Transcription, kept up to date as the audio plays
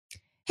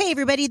Hey,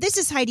 everybody, this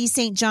is Heidi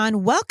St.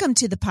 John. Welcome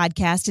to the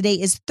podcast. Today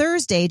is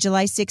Thursday,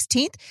 July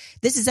 16th.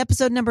 This is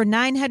episode number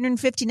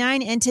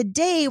 959. And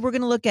today we're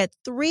going to look at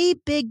 3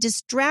 big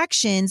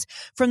distractions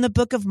from the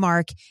book of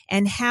Mark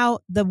and how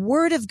the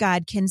word of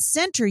God can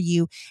center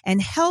you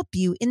and help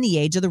you in the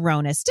age of the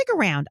Rona. Stick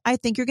around. I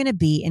think you're going to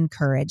be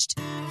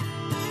encouraged.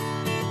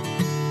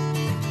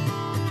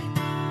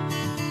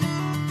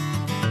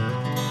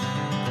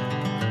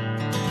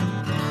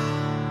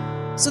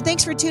 So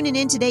thanks for tuning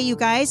in today, you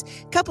guys.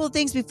 A couple of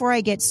things before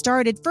I get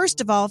started.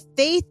 First of all,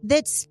 Faith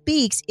That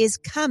Speaks is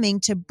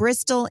coming to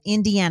Bristol,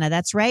 Indiana.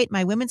 That's right.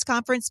 My women's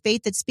conference,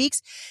 Faith That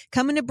Speaks,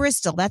 coming to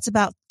Bristol. That's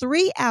about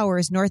 3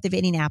 hours north of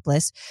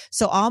Indianapolis.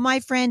 So all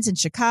my friends in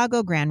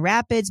Chicago, Grand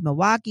Rapids,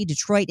 Milwaukee,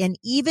 Detroit, and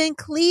even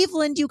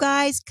Cleveland, you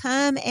guys,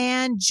 come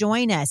and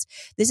join us.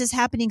 This is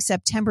happening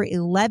September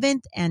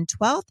 11th and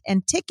 12th,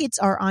 and tickets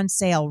are on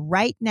sale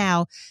right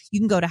now.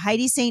 You can go to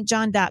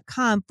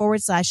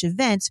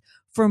HeidiSt.John.com/events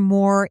for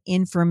more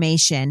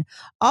information.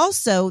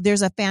 Also,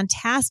 there's a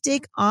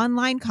fantastic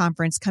online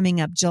conference coming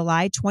up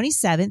July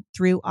 27th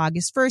through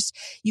August 1st.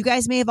 You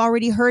guys may have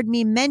already heard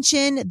me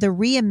mention the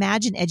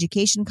Reimagine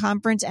Education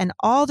Conference and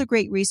all the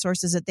great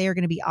resources that they are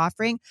going to be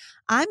offering.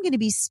 I'm going to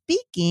be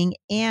speaking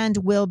and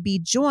will be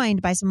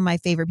joined by some of my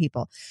favorite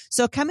people.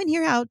 So come in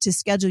here out to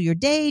schedule your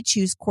day,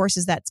 choose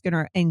courses that's going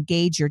to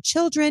engage your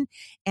children,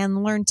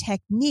 and learn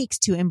techniques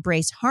to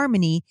embrace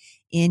harmony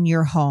in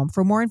your home.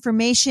 For more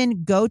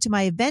information, go to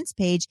my events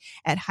page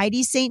at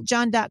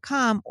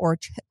HeidiSt.John.com or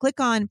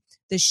click on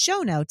the show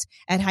notes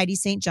at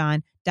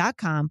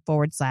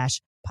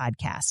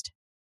HeidiSt.John.com/podcast.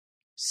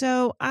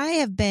 So I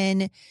have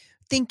been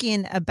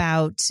thinking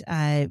about,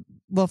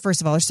 well,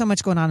 first of all, there's so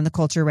much going on in the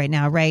culture right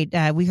now, right?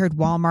 We heard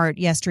Walmart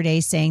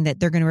yesterday saying that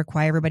they're going to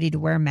require everybody to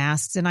wear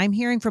masks. And I'm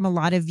hearing from a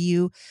lot of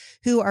you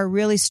who are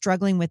really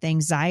struggling with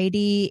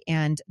anxiety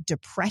and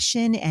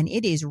depression, and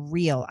it is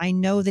real. I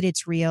know that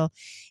it's real.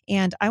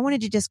 And I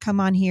wanted to just come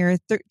on here.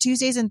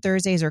 Tuesdays and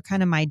Thursdays are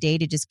kind of my day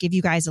to just give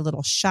you guys a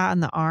little shot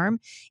in the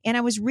arm. And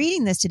I was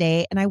reading this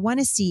today, and I want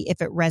to see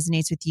if it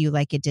resonates with you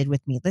like it did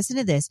with me. Listen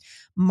to this.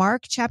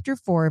 Mark chapter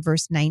 4,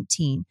 verse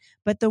 19.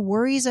 But the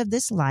worries of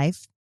this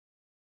life,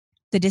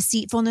 the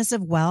deceitfulness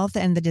of wealth,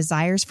 and the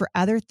desires for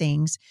other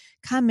things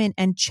come in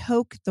and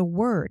choke the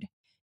word,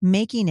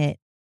 making it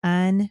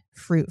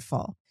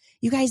unfruitful.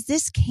 You guys,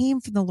 this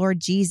came from the Lord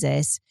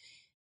Jesus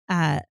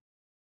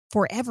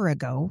forever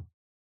ago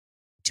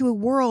to a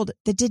world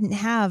that didn't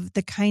have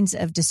the kinds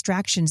of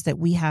distractions that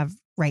we have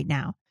right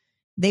now.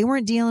 They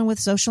weren't dealing with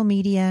social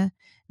media.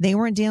 They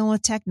weren't dealing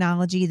with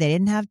technology. They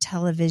didn't have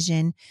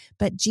television,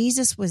 but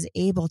Jesus was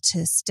able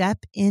to step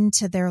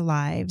into their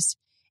lives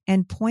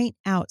and point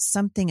out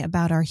something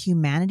about our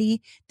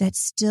humanity that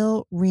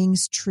still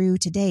rings true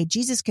today.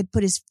 Jesus could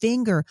put his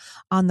finger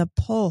on the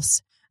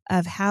pulse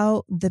of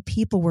how the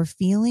people were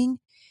feeling,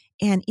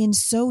 and in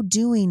so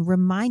doing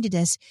reminded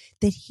us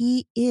that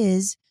he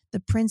is the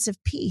Prince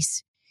of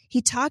Peace.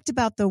 He talked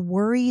about the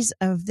worries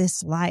of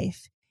this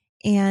life.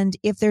 And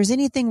if there's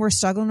anything we're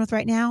struggling with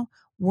right now,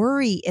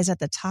 worry is at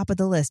the top of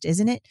the list,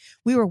 isn't it?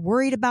 We were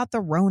worried about the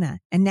Rona,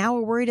 and now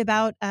we're worried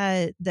about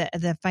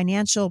the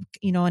financial,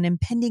 an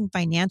impending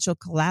financial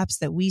collapse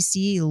that we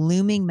see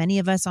looming, many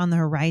of us on the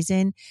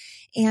horizon.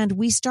 And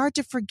we start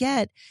to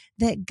forget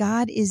that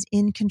God is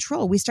in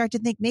control. We start to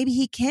think maybe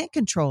he can't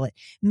control it.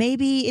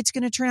 Maybe it's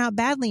going to turn out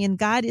badly and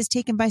God is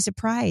taken by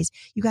surprise.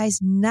 You guys,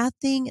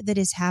 nothing that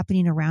is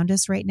happening around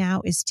us right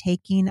now is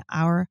taking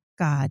our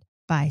God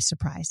by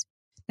surprise.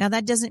 Now,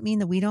 that doesn't mean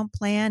that we don't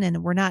plan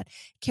and we're not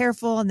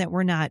careful and that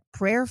we're not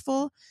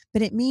prayerful,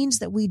 but it means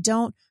that we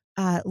don't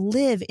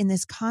live in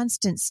this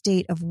constant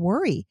state of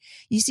worry.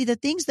 You see, the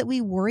things that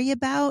we worry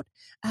about,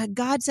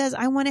 God says,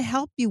 I want to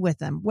help you with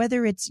them,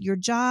 whether it's your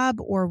job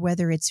or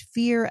whether it's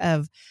fear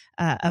of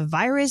a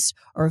virus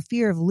or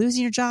fear of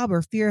losing your job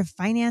or fear of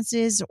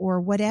finances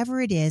or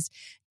whatever it is.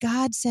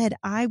 God said,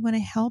 I want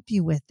to help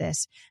you with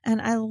this.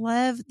 And I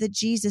love that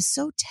Jesus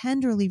so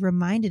tenderly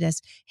reminded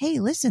us, hey,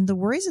 listen, the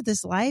worries of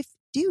this life,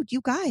 dude,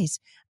 you guys,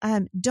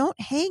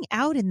 don't hang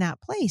out in that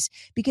place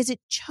because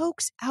it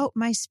chokes out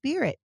my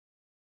spirit.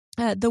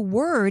 The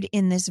word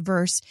in this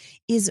verse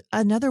is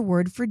another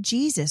word for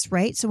Jesus,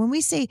 right? So when we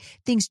say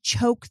things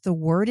choke the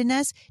word in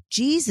us,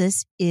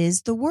 Jesus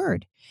is the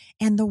word.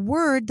 And the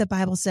word, the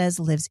Bible says,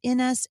 lives in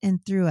us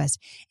and through us.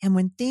 And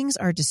when things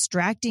are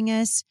distracting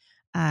us,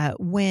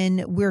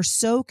 when we're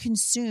so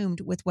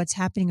consumed with what's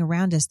happening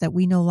around us that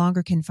we no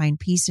longer can find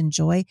peace and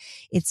joy,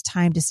 it's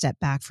time to step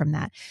back from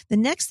that. The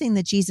next thing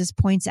that Jesus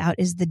points out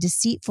is the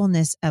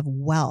deceitfulness of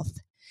wealth.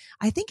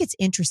 I think it's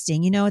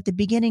interesting. At the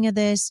beginning of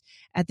this,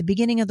 at the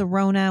beginning of the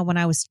Rona, when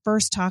I was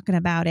first talking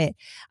about it,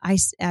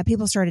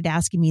 people started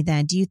asking me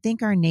then, do you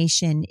think our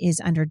nation is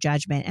under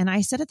judgment? And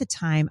I said at the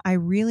time, I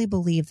really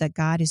believe that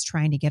God is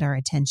trying to get our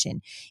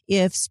attention.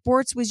 If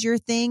sports was your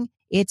thing,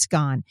 it's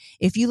gone.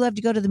 If you love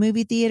to go to the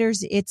movie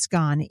theaters, it's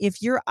gone.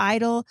 If your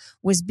idol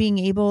was being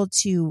able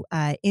to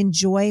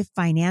enjoy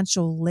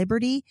financial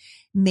liberty,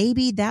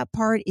 Maybe that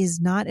part is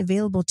not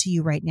available to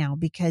you right now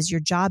because your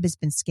job has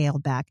been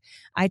scaled back.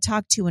 I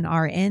talked to an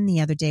RN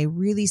the other day,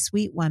 really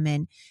sweet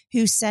woman,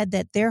 who said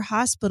that their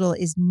hospital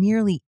is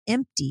nearly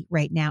empty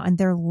right now and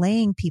they're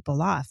laying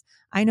people off.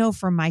 I know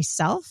for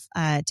myself,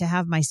 to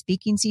have my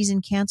speaking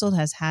season canceled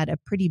has had a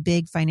pretty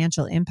big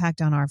financial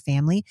impact on our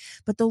family.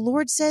 But the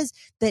Lord says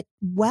that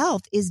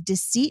wealth is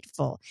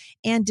deceitful,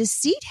 and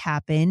deceit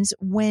happens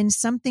when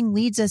something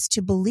leads us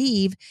to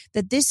believe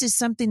that this is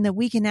something that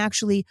we can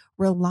actually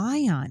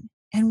rely on.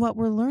 And what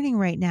we're learning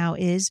right now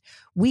is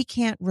we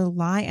can't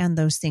rely on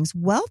those things.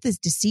 Wealth is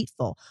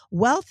deceitful.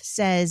 Wealth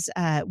says,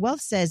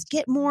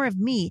 get more of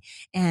me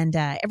and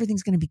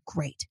everything's going to be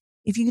great.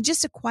 If you can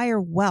just acquire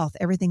wealth,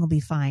 everything will be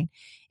fine.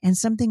 And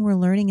something we're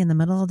learning in the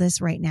middle of this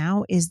right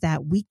now is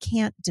that we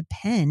can't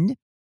depend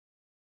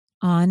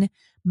on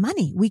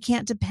money. We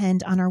can't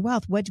depend on our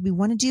wealth. What do we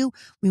want to do?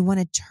 We want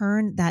to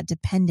turn that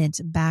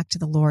dependence back to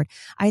the Lord.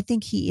 I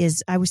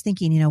was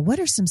thinking, what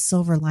are some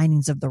silver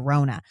linings of the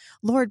Rona?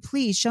 Lord,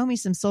 please show me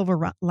some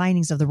silver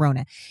linings of the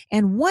Rona.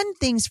 And one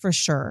thing's for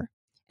sure,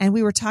 and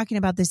we were talking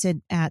about this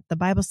at the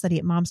Bible study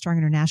at Mom Strong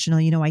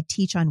International. I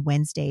teach on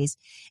Wednesdays.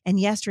 And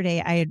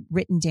yesterday I had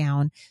written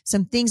down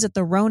some things that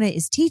the Rona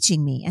is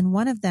teaching me. And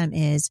one of them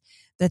is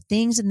the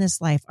things in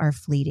this life are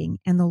fleeting.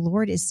 And the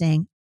Lord is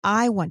saying,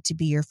 I want to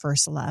be your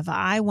first love.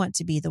 I want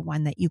to be the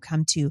one that you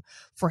come to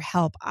for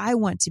help. I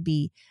want to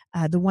be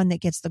the one that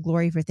gets the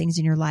glory for things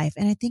in your life.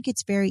 And I think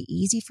it's very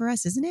easy for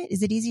us, isn't it?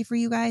 Is it easy for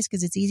you guys?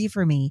 Because it's easy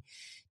for me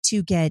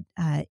to get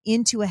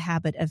into a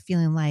habit of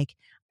feeling like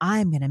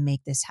I'm going to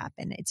make this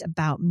happen. It's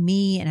about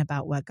me and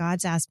about what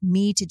God's asked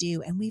me to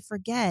do. And we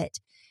forget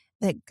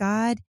that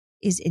God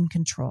is in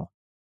control.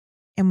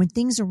 And when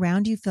things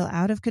around you feel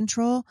out of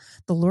control,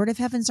 the Lord of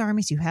Heaven's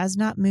armies, who has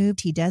not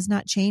moved, he does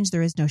not change.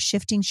 There is no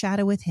shifting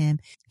shadow with him.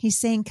 He's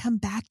saying, come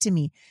back to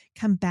me.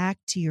 Come back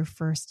to your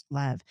first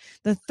love.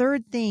 The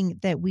third thing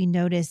that we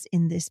notice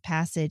in this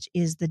passage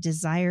is the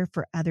desire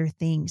for other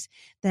things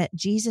that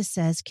Jesus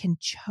says can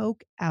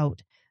choke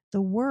out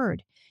the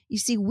word. You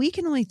see, we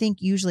can only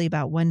think usually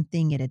about one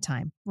thing at a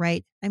time,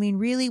 right? I mean,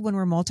 really, when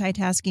we're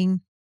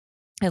multitasking,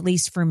 at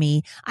least for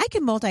me, I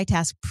can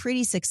multitask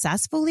pretty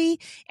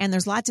successfully. And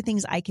there's lots of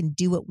things I can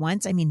do at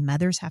once. I mean,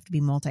 mothers have to be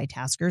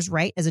multitaskers,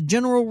 right? As a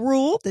general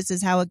rule, this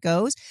is how it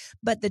goes.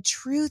 But the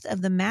truth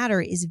of the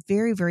matter is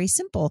very, very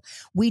simple.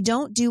 We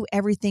don't do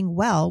everything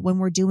well when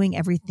we're doing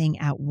everything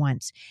at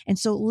once. And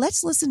so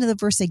let's listen to the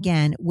verse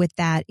again with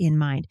that in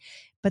mind.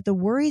 But the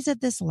worries of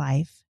this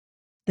life,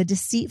 the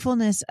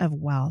deceitfulness of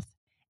wealth,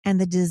 and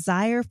the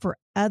desire for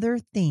other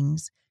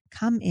things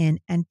come in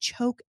and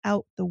choke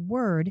out the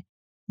word,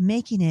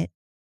 making it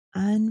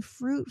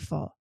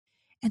unfruitful.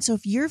 And so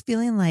if you're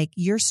feeling like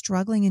you're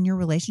struggling in your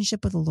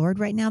relationship with the Lord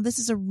right now, this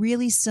is a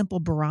really simple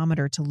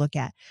barometer to look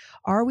at.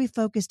 Are we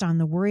focused on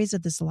the worries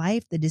of this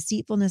life, the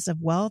deceitfulness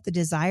of wealth, the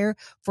desire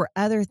for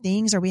other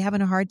things? Are we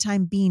having a hard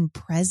time being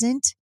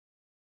present?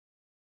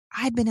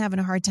 I've been having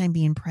a hard time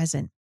being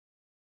present,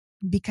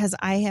 because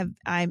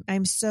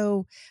I'm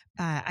so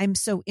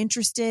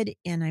interested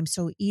and I'm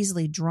so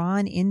easily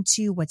drawn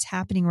into what's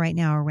happening right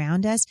now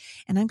around us.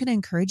 And I'm going to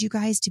encourage you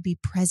guys to be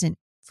present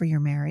for your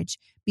marriage,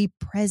 be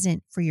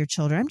present for your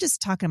children. I'm just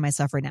talking to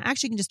myself right now.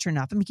 Actually, you can just turn it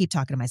off. I'm going to keep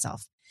talking to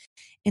myself.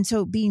 And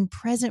so being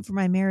present for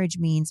my marriage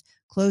means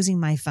closing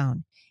my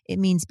phone. It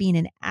means being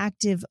an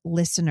active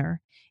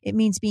listener. It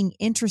means being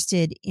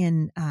interested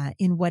in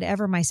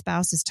whatever my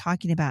spouse is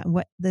talking about and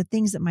what the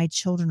things that my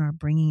children are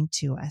bringing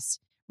to us.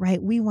 Right?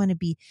 We want to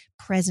be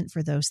present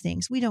for those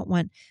things. We don't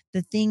want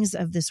the things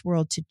of this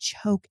world to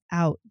choke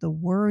out the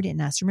word in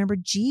us. Remember,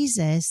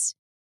 Jesus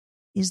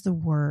is the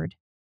word.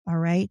 All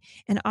right.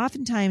 And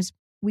oftentimes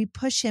we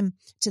push him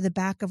to the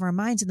back of our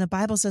minds. And the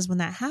Bible says when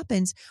that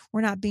happens,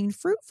 we're not being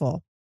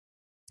fruitful.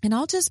 And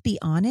I'll just be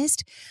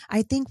honest.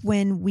 I think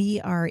when we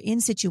are in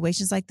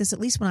situations like this, at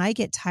least when I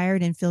get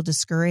tired and feel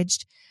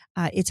discouraged,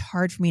 it's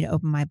hard for me to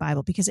open my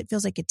Bible because it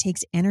feels like it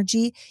takes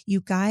energy.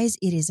 You guys,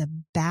 it is a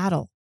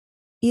battle.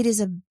 It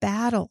is a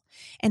battle.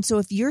 And so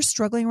if you're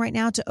struggling right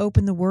now to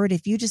open the word,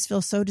 if you just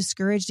feel so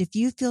discouraged, if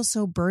you feel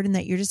so burdened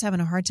that you're just having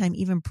a hard time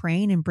even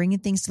praying and bringing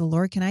things to the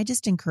Lord, can I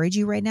just encourage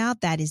you right now?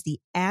 That is the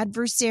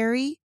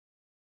adversary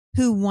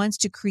who wants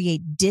to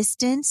create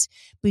distance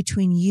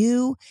between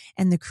you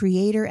and the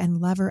creator and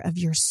lover of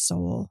your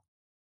soul.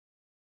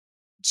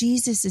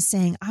 Jesus is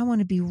saying, I want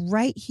to be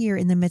right here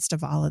in the midst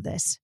of all of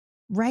this,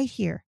 right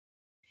here.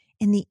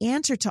 And the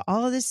answer to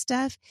all of this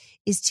stuff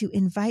is to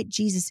invite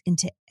Jesus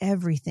into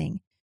everything.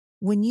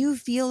 When you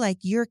feel like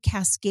you're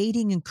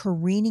cascading and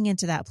careening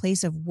into that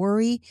place of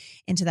worry,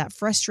 into that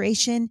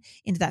frustration,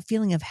 into that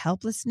feeling of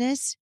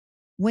helplessness,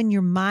 when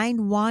your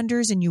mind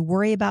wanders and you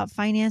worry about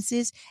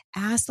finances,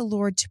 ask the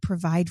Lord to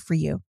provide for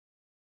you.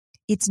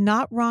 It's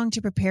not wrong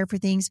to prepare for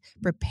things.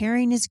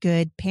 Preparing is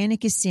good.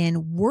 Panic is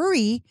sin.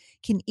 Worry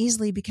can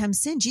easily become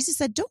sin. Jesus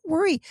said, don't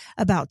worry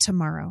about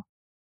tomorrow.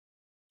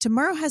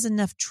 Tomorrow has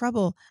enough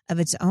trouble of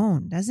its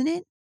own, doesn't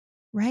it?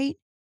 Right?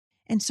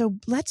 And so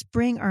let's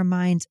bring our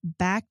minds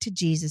back to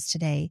Jesus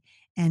today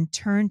and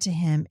turn to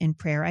him in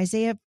prayer.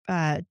 Isaiah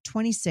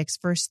 26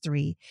 verse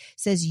 3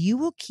 says, "You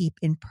will keep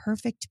in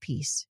perfect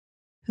peace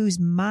whose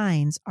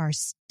minds are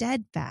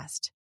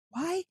steadfast."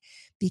 Why?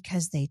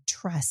 Because they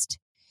trust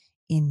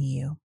in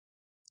you.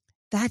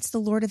 That's the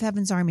Lord of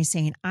Heaven's army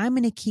saying, I'm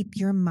going to keep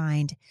your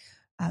mind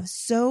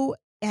so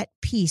at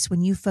peace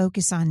when you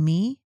focus on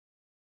me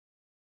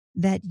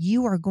that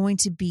you are going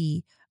to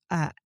be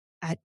at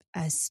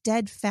a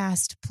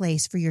steadfast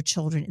place for your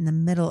children in the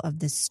middle of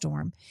this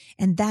storm.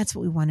 And that's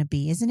what we want to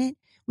be, isn't it?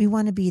 We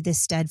want to be this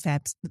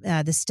steadfast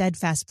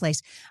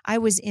place.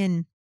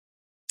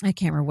 I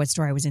can't remember what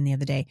store I was in the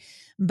other day,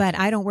 but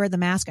I don't wear the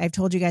mask. I've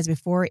told you guys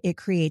before, it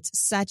creates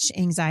such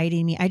anxiety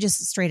in me. I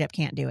just straight up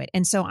can't do it.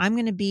 And so I'm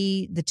going to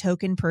be the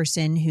token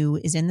person who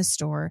is in the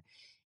store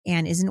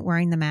and isn't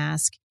wearing the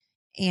mask.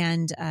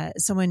 And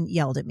someone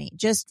yelled at me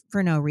just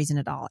for no reason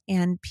at all.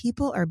 And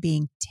people are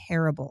being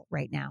terrible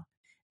right now.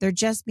 They're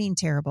just being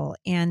terrible.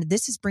 And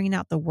this is bringing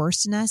out the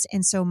worst in us.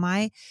 And so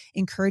my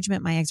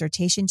encouragement, my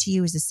exhortation to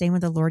you is the same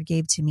one the Lord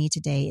gave to me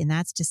today. And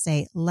that's to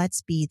say,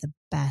 let's be the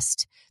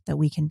best that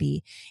we can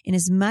be. And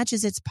as much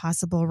as it's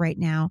possible right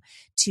now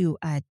to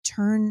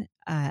turn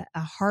a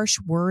harsh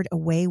word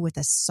away with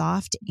a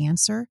soft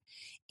answer,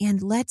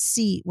 and let's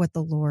see what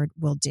the Lord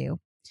will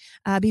do.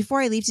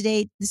 Before I leave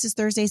today, this is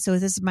Thursday, so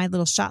this is my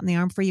little shot in the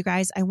arm for you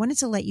guys. I wanted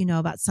to let you know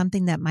about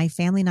something that my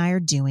family and I are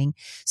doing.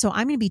 So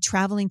I'm going to be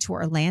traveling to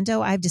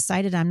Orlando. I've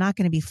decided I'm not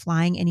going to be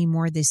flying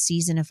anymore this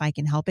season if I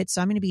can help it.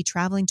 So I'm going to be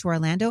traveling to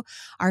Orlando.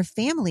 Our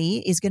family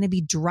is going to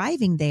be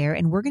driving there,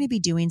 and we're going to be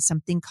doing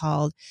something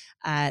called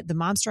the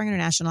Mom Strong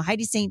International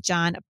Heidi St.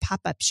 John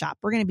pop-up shop.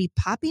 We're going to be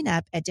popping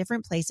up at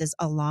different places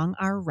along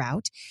our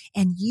route,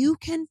 and you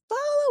can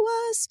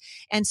follow us.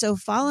 And so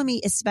follow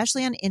me,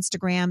 especially on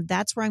Instagram.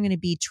 That's where I'm going to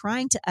be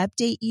trying to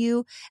update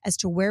you as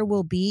to where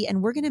we'll be.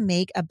 And we're going to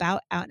make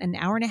about an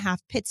hour and a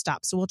half pit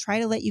stop. So we'll try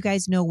to let you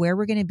guys know where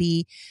we're going to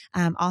be.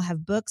 I'll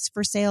have books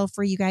for sale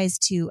for you guys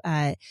to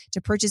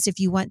purchase if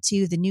you want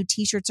to. The new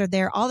t-shirts are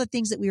there, all the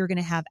things that we were going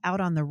to have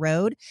out on the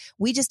road.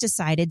 We just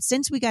decided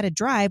since we got to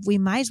drive, we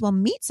might as well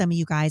meet some of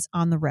you guys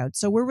on the road.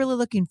 So we're really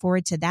looking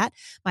forward to that.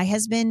 My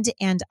husband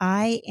and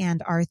I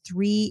and our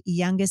 3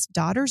 youngest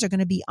daughters are going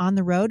to be on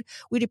the road.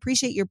 We'd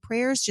appreciate your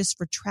prayers just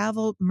for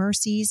travel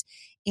mercies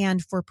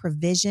and for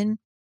provision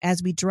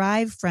as we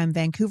drive from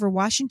Vancouver,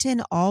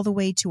 Washington, all the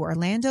way to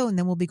Orlando. And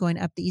then we'll be going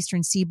up the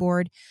Eastern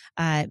Seaboard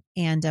and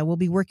we'll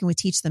be working with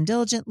Teach Them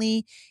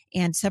Diligently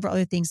and several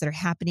other things that are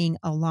happening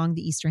along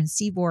the Eastern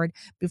Seaboard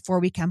before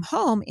we come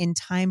home in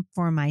time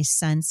for my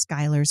son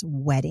Skylar's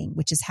wedding,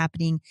 which is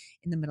happening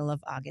in the middle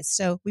of August.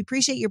 So we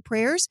appreciate your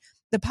prayers.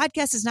 The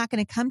podcast is not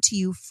going to come to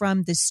you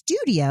from the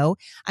studio.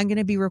 I'm going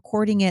to be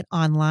recording it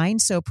online.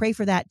 So pray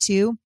for that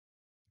too,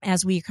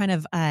 as we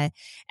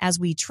as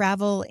we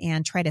travel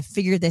and try to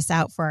figure this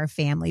out for our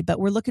family. But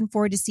we're looking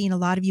forward to seeing a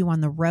lot of you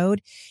on the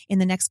road in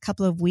the next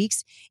couple of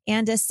weeks,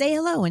 and say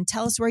hello and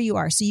tell us where you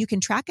are. So you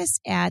can track us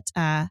at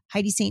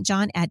Heidi St.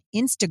 John at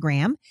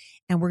Instagram,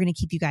 and we're going to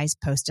keep you guys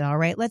posted. All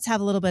right. Let's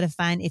have a little bit of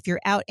fun. If you're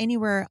out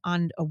anywhere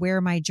on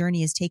where my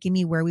journey is taking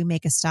me, where we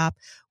make a stop,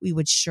 we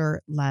would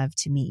sure love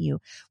to meet you.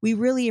 We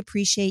really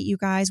appreciate you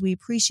guys. We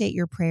appreciate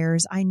your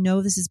prayers. I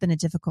know this has been a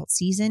difficult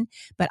season,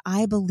 but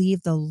I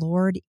believe the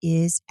Lord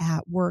is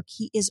at work.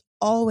 He is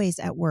always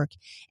at work,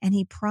 and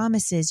he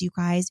promises you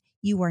guys,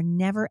 you are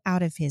never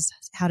out of his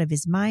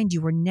mind.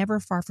 You are never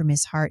far from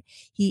his heart.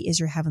 He is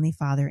your heavenly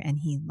Father, and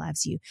he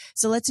loves you.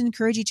 So let's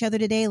encourage each other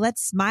today.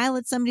 Let's smile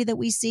at somebody that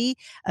we see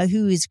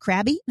who is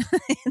crabby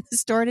in the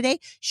store today.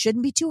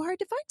 Shouldn't be too hard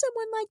to find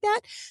someone like that.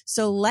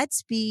 So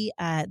let's be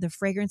the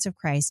fragrance of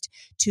Christ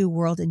to a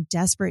world in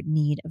desperate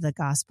need of the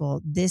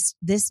gospel this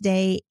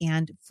day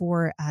and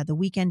for the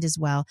weekend as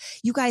well.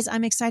 You guys,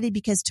 I'm excited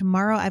because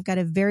tomorrow I've got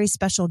a very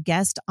special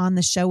guest on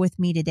the show with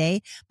me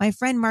today. My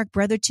friend Mark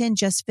Brotherton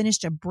just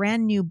finished a brand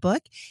new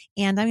book,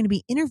 and I'm going to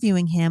be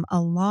interviewing him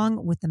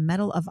along with the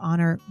Medal of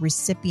Honor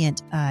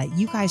recipient.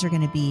 You guys are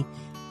going to be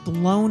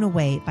blown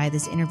away by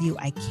this interview.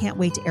 I can't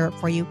wait to air it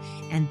for you,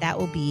 and that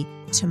will be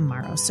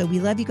tomorrow. So we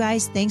love you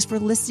guys. Thanks for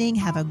listening.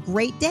 Have a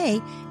great day,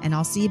 and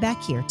I'll see you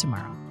back here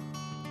tomorrow.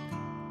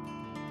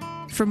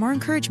 For more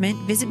encouragement,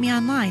 visit me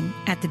online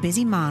at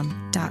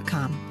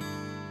thebusymom.com.